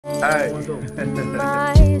Hey.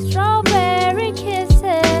 My strawberry kisses.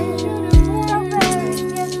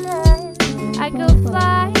 I could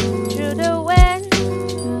fly through the wind.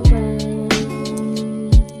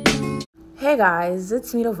 Hey guys,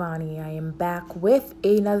 it's me Dovanie. I am back with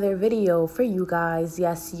another video for you guys.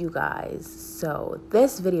 Yes, you guys. So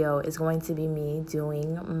this video is going to be me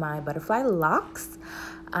doing my butterfly locks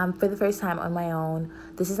for the first time on my own.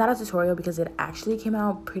 This is not a tutorial because it actually came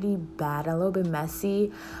out pretty bad, a little bit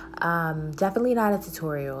messy. Definitely not a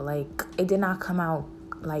tutorial. Like, it did not come out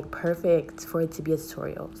like perfect for it to be a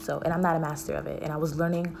tutorial. So, and I'm not a master of it, and I was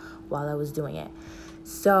learning while I was doing it.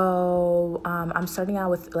 So I'm starting out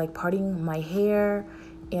with like parting my hair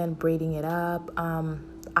and braiding it up.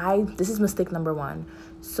 This is mistake number one.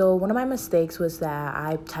 So one of my mistakes was that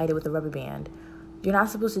I tied it with a rubber band. You're not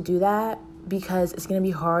supposed to do that because it's gonna be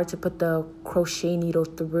hard to put the crochet needle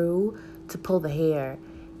through to pull the hair,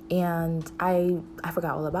 and I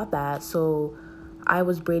forgot all about that. So I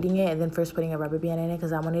was braiding it and then first putting a rubber band in it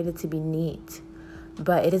because I wanted it to be neat.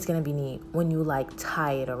 But it is gonna be neat when you like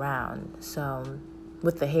tie it around. So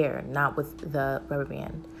with the hair, not with the rubber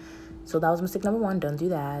band. So that was mistake number one. Don't do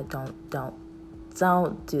that. Don't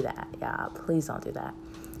do that. Yeah, please don't do that.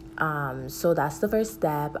 So that's the first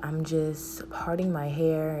step. I'm just parting my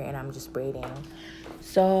hair and I'm just braiding.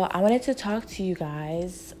 So I wanted to talk to you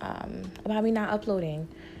guys about me not uploading.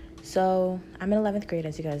 So I'm in 11th grade,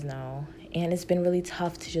 as you guys know, and it's been really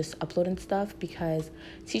tough to just upload and stuff because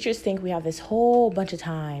teachers think we have this whole bunch of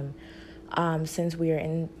time since we are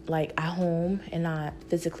in like at home and not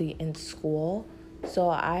physically in school. So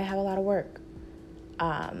I have a lot of work.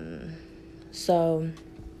 So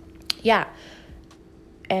yeah.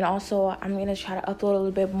 And also I'm gonna try to upload a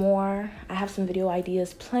little bit more. I have some video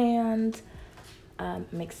ideas planned. I'm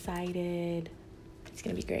excited. It's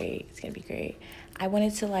gonna be great. It's gonna be great. I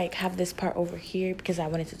wanted to like have this part over here because I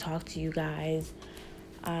wanted to talk to you guys.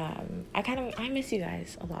 I miss you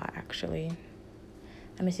guys a lot, actually.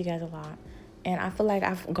 I miss you guys a lot. And I feel like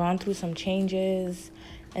I've gone through some changes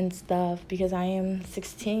and stuff because I am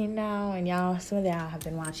 16 now, and some of y'all have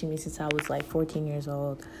been watching me since I was like 14 years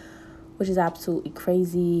old, which is absolutely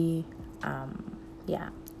crazy. Yeah.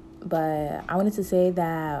 But I wanted to say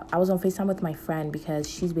that I was on FaceTime with my friend because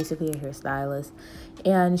she's basically a hairstylist,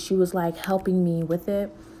 and she was like helping me with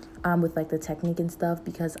it, with like the technique and stuff,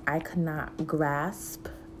 because I could not grasp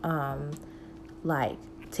like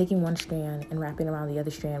taking one strand and wrapping around the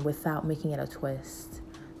other strand without making it a twist.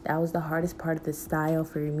 That was the hardest part of this style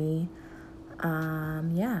for me.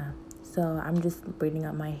 Yeah. So I'm just braiding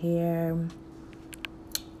up my hair.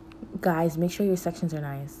 Guys, make sure your sections are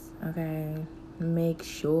nice, okay? Make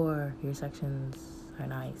sure your sections are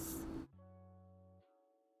nice.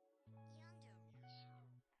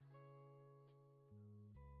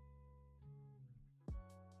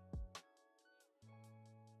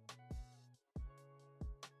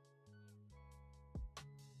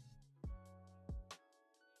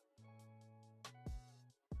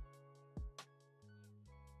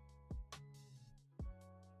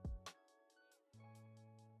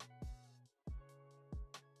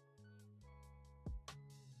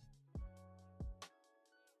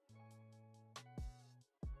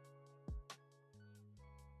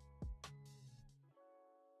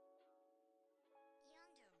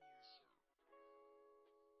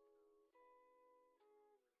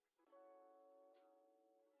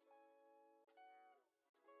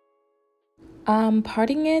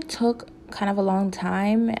 Parting it took kind of a long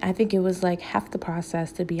time. I think it was like half the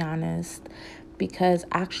process, to be honest, because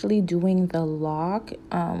actually doing the lock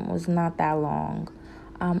was not that long.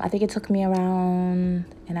 I think it took me around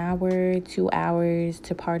an hour, 2 hours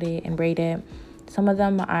to part it and braid it. Some of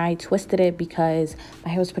them I twisted it because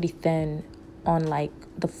my hair was pretty thin on like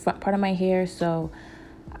the front part of my hair, so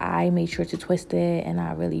I made sure to twist it and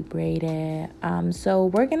not really braid it. So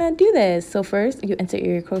we're gonna do this. So first you insert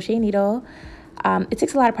your crochet needle. It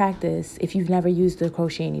takes a lot of practice if you've never used the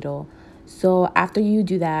crochet needle. So after you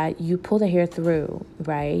do that, you pull the hair through,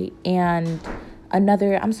 right? And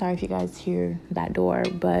I'm sorry if you guys hear that door,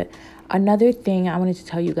 but another thing I wanted to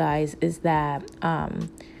tell you guys is that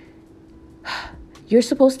you're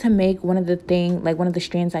supposed to make one of the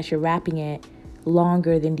strands that you're wrapping it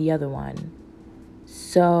longer than the other one.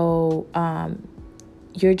 So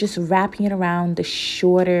you're just wrapping it around the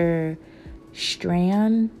shorter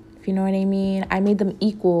strand, if you know what I mean. I made them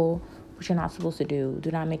equal, which you're not supposed to do.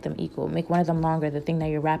 Do not make them equal. Make one of them longer. The thing that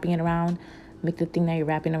you're wrapping it around, make the thing that you're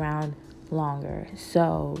wrapping around longer.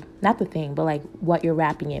 So not the thing, but like what you're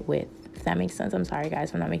wrapping it with, if that makes sense. I'm sorry guys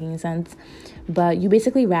if I'm not making sense, but you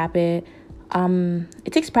basically wrap it.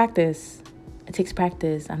 It takes practice.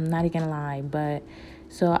 I'm not even gonna lie, but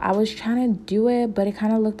So I was trying to do it, but it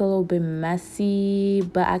kind of looked a little bit messy,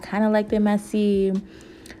 but I kind of liked it messy.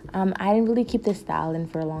 I didn't really keep this style in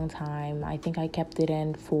for a long time. I think I kept it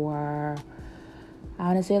in for, I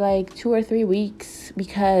want to say like 2 or 3 weeks,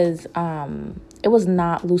 because it was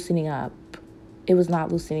not loosening up. It was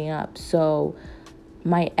not loosening up. So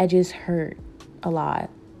my edges hurt a lot.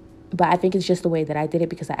 But I think it's just the way that I did it,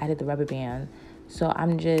 because I added the rubber band. So I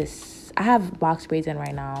have box braids in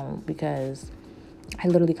right now because I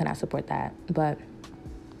literally cannot support that. But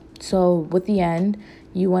so with the end,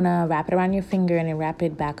 you want to wrap it around your finger and then wrap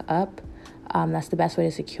it back up. That's the best way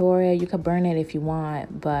to secure it. You could burn it if you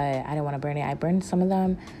want, but I didn't want to burn it. I burned some of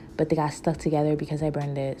them, but they got stuck together because I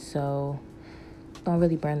burned it. So don't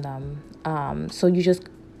really burn them. So you just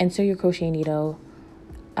insert your crochet needle,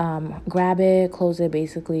 grab it, close it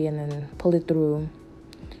basically, and then pull it through.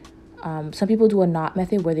 Some people do a knot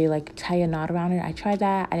method where they like tie a knot around it. I tried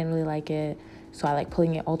that. I didn't really like it. So I like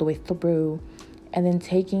pulling it all the way through and then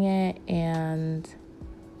taking it and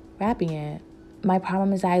wrapping it. My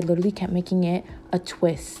problem is I literally kept making it a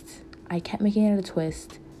twist. I kept making it a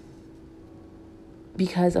twist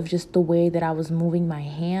because of just the way that I was moving my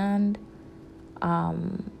hand.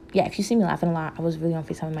 Yeah, if you see me laughing a lot, I was really on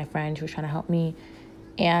FaceTime with my friend. She was trying to help me.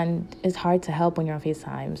 And it's hard to help when you're on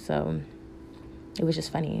FaceTime. So it was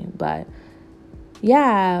just funny. But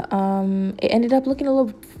yeah, it ended up looking a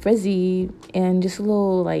little frizzy and just a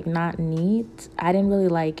little like not neat. I didn't really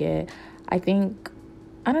like it. I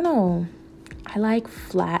don't know. I like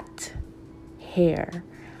flat hair.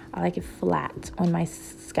 I like it flat on my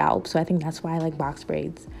scalp. So I think that's why I like box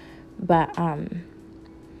braids. But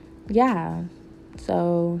yeah.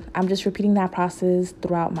 So I'm just repeating that process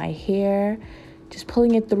throughout my hair. Just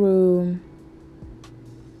pulling it through.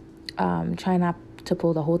 Trying not to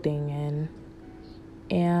pull the whole thing in.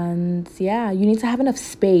 And yeah, you need to have enough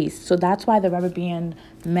space. So that's why the rubber band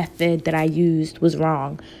method that I used was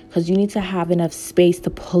wrong, because you need to have enough space to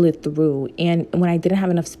pull it through. And when I didn't have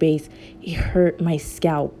enough space, it hurt my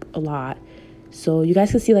scalp a lot. So you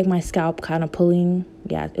guys can see like my scalp kind of pulling.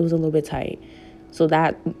 Yeah, it was a little bit tight. So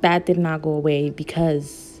that did not go away,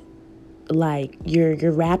 because like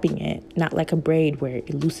you're wrapping it, not like a braid where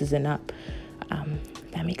it loosens it up.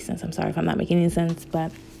 That makes sense. I'm sorry if I'm not making any sense,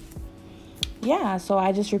 but yeah, so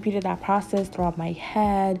I just repeated that process throughout my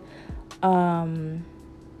head. I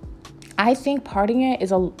think parting it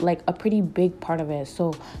is a pretty big part of it.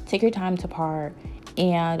 So take your time to part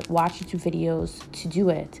and watch YouTube videos to do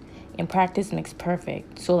it. And practice makes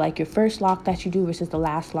perfect. So like your first lock that you do versus the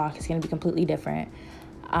last lock is going to be completely different.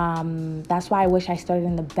 That's why I wish I started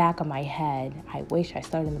in the back of my head.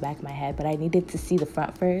 But I needed to see the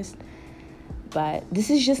front first. But this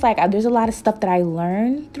is just like, there's a lot of stuff that I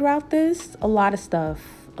learned throughout this. A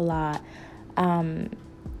lot.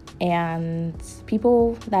 And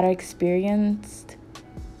people that are experienced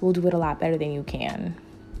will do it a lot better than you can.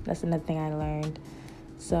 That's another thing I learned.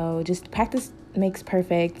 So just practice makes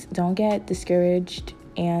perfect. Don't get discouraged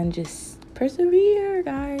and just persevere,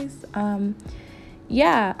 guys.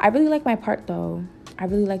 Yeah, I really like my part though. I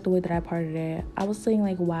really like the way that I parted it. I was saying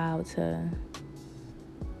like wow to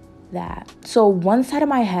that. So one side of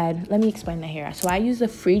my head, let me explain the hair. So I use a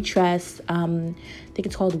freetress. I think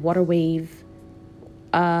it's called Water Wave.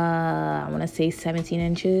 I want to say 17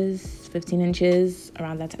 inches, 15 inches,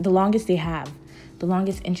 around that time. The longest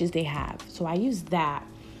inches they have. So I used that.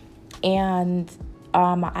 And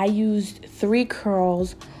I used 3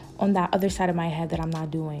 curls on that other side of my head that I'm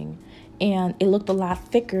not doing. And it looked a lot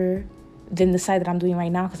thicker than the side that I'm doing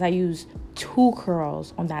right now, because I used 2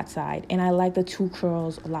 curls on that side, and I like the 2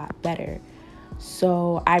 curls a lot better.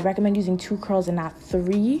 So I recommend using 2 curls and not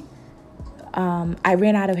 3. I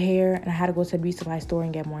ran out of hair and I had to go to the beauty supply store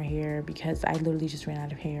and get more hair, because I literally just ran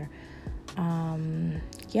out of hair.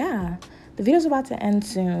 Yeah, the video's about to end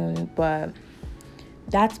soon, but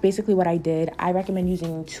that's basically what I did. I recommend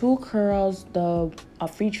using 2 curls, a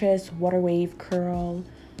freetress Water Wave curl,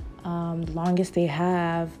 the longest they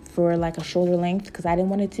have for like a shoulder length, because I didn't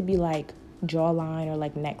want it to be like jawline or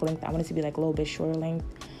like neck length. I want it to be like a little bit shorter length.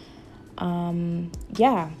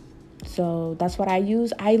 Yeah, so that's what I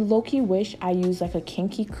use. I low-key wish I used like a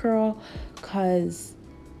kinky curl, because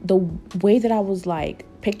the way that I was like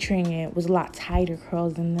picturing it was a lot tighter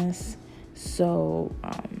curls than this. So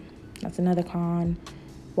that's another con.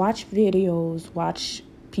 Watch videos, watch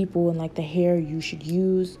people and like the hair you should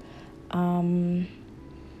use.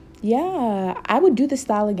 Yeah, I would do this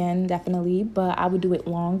style again, definitely, but I would do it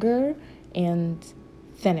longer and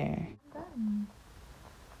thinner.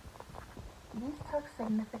 These took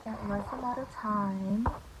significantly less amount of time.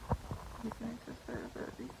 These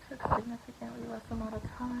took significantly less amount of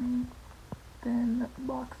time. thin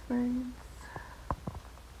box braids.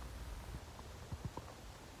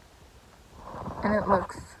 And it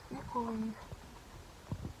looks equally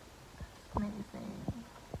amazing.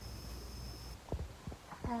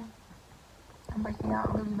 Okay. I'm breaking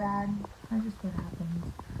out really bad. That's just what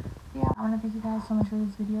happens. Yeah, I want to thank you guys so much for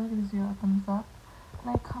this video. Give this video a thumbs up.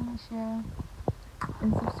 Like, comment, share,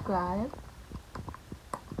 and subscribe.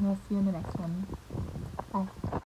 And we'll see you in the next one. Bye.